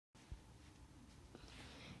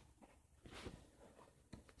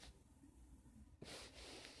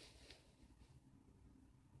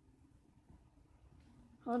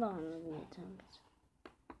Hold on, let me attempt.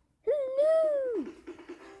 Hello!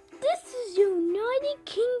 This is United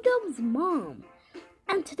Kingdom's mom.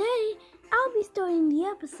 And today, I'll be starting the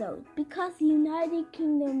episode because the United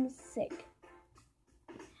Kingdom is sick.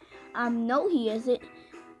 No, he isn't.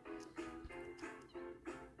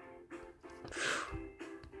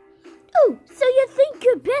 Oh, so you think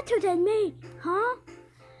you're better than me, huh?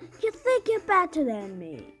 You think you're better than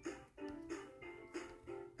me.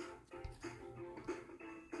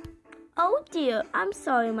 Oh dear, I'm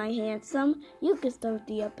sorry, my handsome. You can start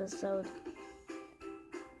the episode.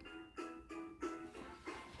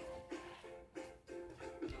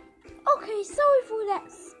 Okay, sorry for that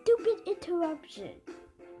stupid interruption.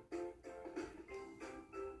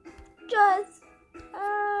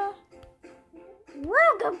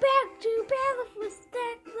 Welcome back to Battle for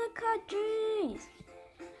the Countries.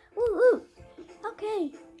 Woo-hoo.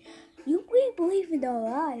 Okay, we believe in our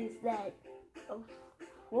lives that,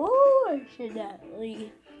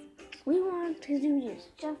 unfortunately, we want to do this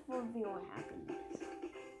just for your happiness.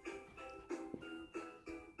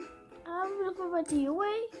 I'm gonna put my TV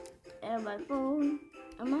away, and my phone,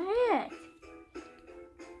 and my head.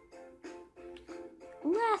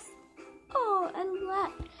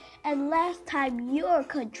 Last time your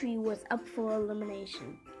country was up for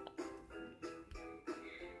elimination,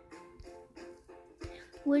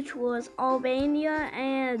 which was Albania,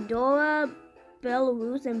 Andorra,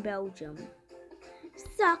 Belarus, and Belgium.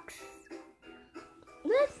 Sucks.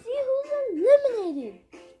 Let's see who's eliminated.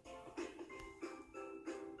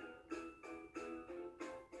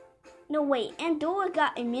 No, wait, Andorra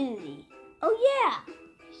got immunity. Oh yeah,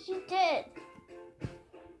 she did.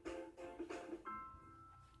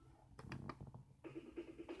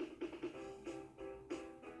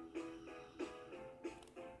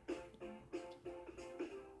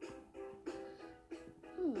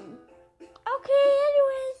 Okay,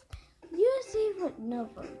 anyways, you see what no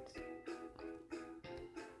votes.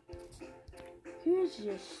 Here's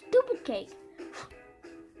your stupid cake.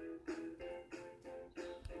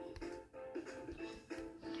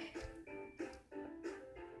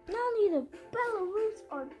 Now neither Belarus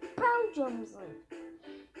or Belgium's in.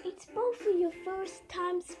 It's both of your first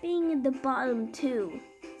times being in the bottom two.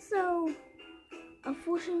 So,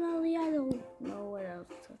 unfortunately, I don't know what else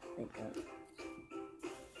to think of.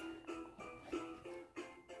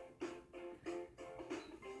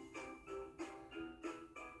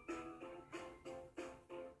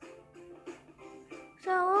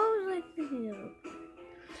 So I was thinking of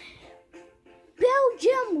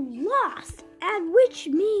Belgium lost, and which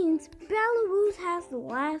means Belarus has the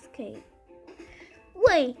last cake.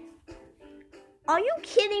 Wait, are you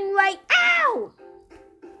kidding right? Ow!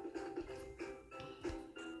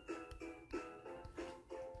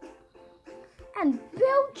 And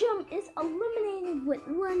Belgium is eliminated with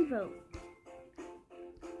one vote.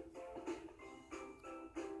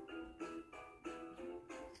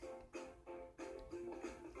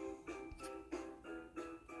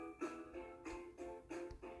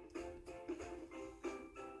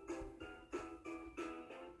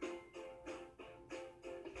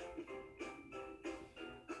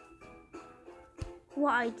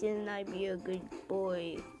 Why didn't I be a good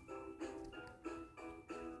boy?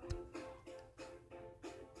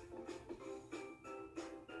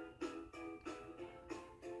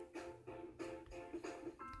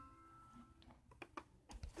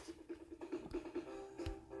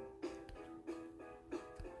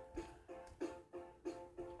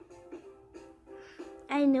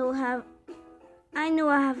 I know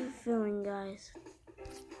I have a feeling, guys.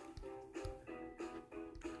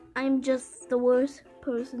 I'm just the worst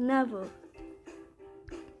person ever.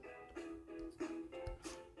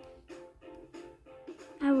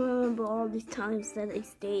 I remember all these times that I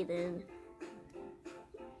stayed in.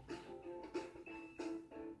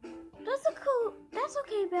 That's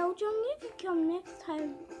okay, Belgium. You can come next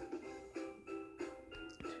time.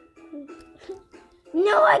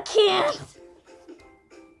 No, I can't!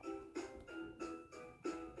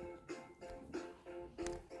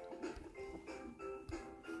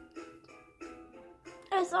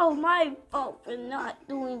 It's all my fault for not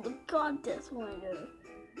doing the contest winner.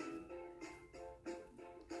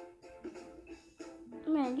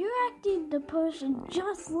 Man, you're acting the person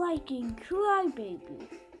just like a crybaby.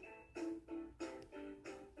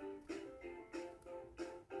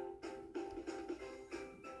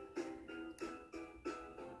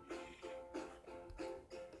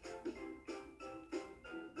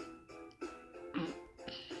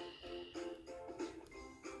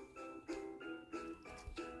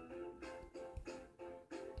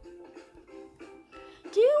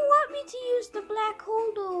 Do you want me to use the black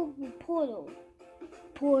hole or portal?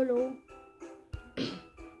 portal.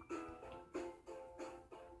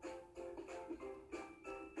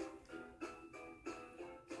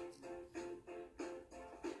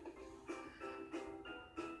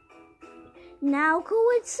 Now go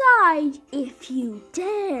inside if you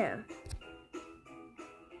dare.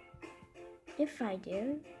 If I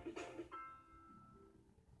dare.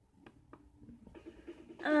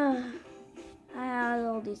 I had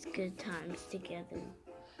all these good times together.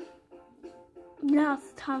 Now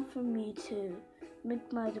it's time for me to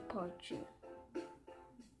make my departure.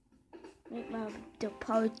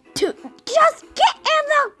 Just get in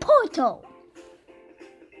the portal!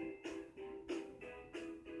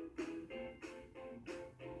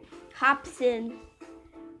 Hops in.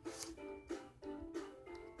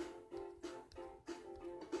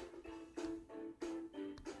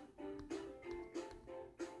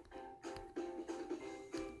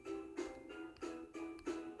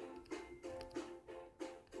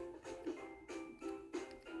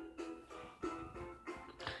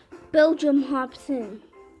 Belgium hops in.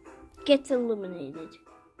 Gets eliminated.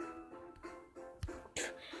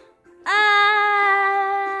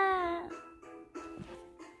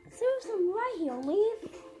 There's some right here, leave.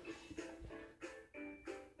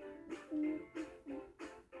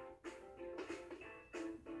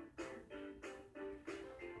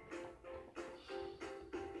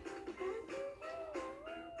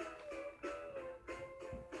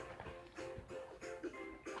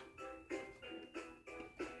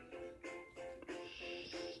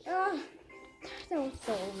 That was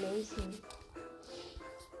so amazing.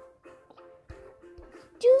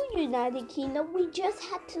 To United Kingdom, we just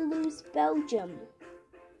had to lose Belgium.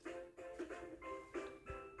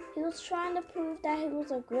 He was trying to prove that he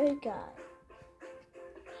was a great guy.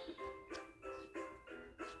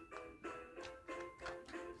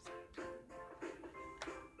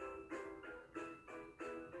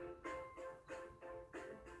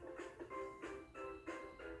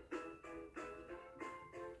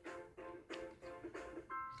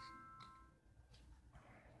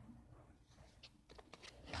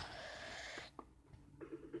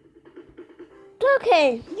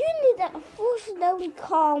 Okay, you need to unfortunately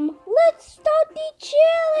calm. Let's start the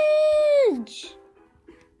challenge!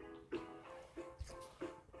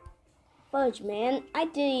 Fudge, man, I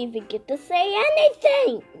didn't even get to say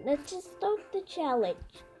anything! Let's just start the challenge.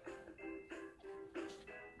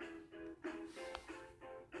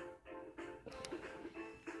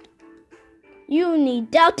 You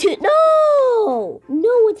need doubt to... No!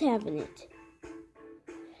 No one's having it.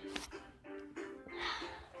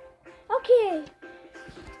 Okay.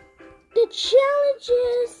 The challenge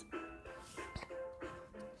is...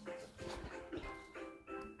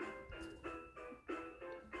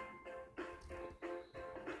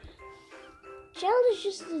 Challenge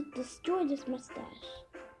is to destroy this mustache.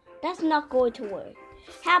 That's not going to work.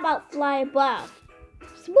 How about fly above?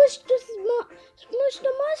 Smush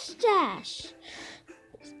the mustache.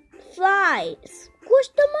 Fly. Squish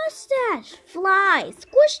the mustache. Fly.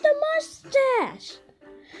 Squish the mustache.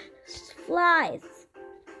 Flies.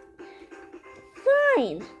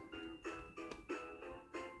 Fine.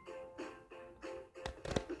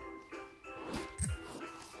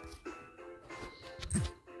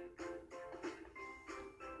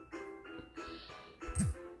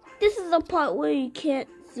 This is the part where you can't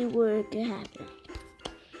see where it can happen.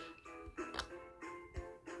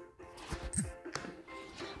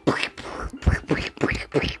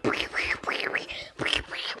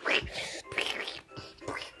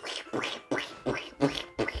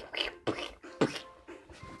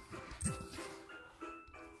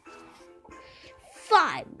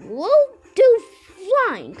 Fine, we'll do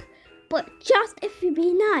flying, but just if you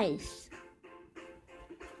be nice.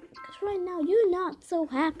 Because right now, you're not so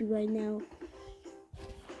happy right now.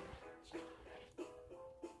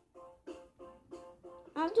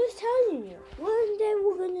 I'm just telling you, one day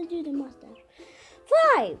we're gonna do the mustache.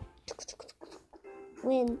 Fly!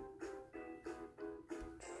 Win.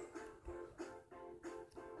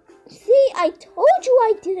 See, I told you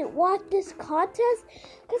I didn't want this contest,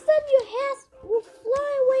 because then your hats will fly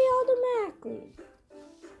away automatically.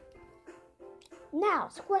 Now,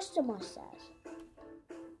 squish the mustache.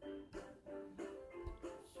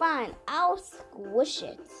 Fine, I'll squish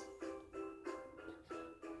it.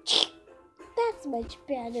 That's much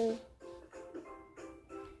better.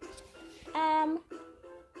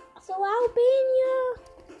 So Albania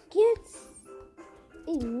gets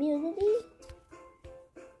immunity.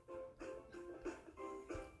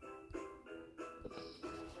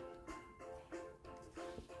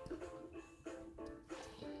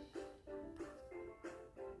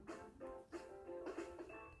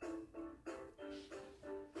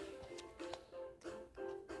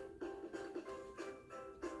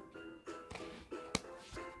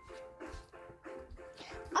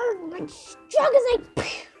 I'm as strong as I.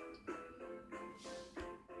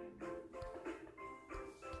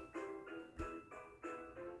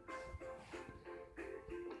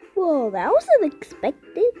 Well, that was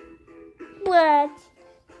unexpected. But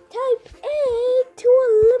type A to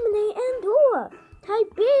eliminate Andorra.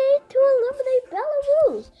 Type B to eliminate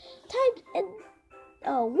Belarus. Type N.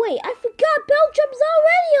 Oh wait, I forgot Belgium's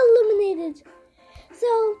already eliminated.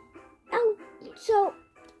 So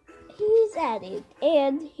he's added,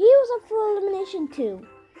 and he was up for elimination too.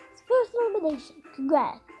 His first elimination.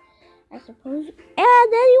 Congrats, I suppose.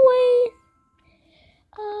 And anyway,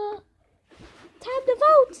 time to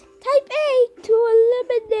vote. Type A to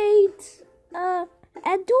eliminate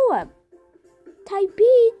Andorra. Type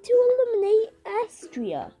B to eliminate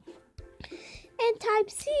Austria. And type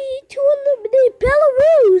C to eliminate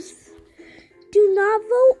Belarus. Do not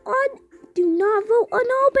vote on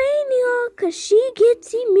Albania, cause she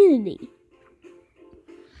gets immunity.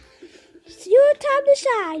 It's your time to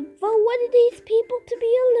shine. Vote one of these people to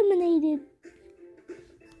be eliminated.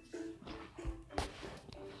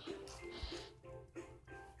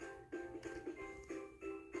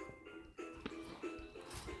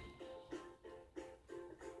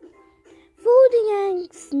 Voting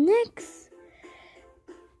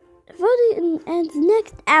ends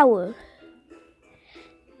next hour.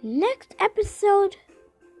 Next episode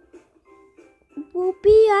will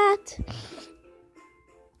be at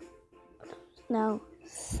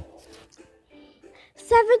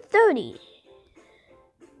 7:30.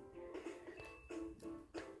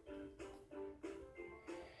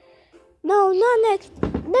 No, not next.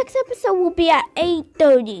 Next episode will be at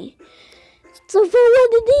 8:30. So for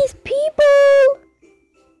one of these people.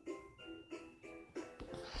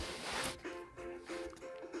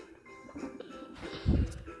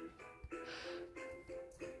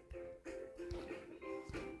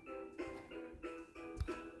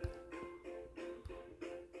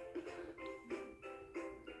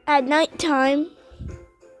 At nighttime.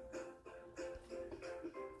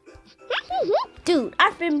 Dude,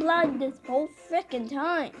 I've been blind this whole frickin'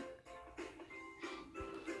 time.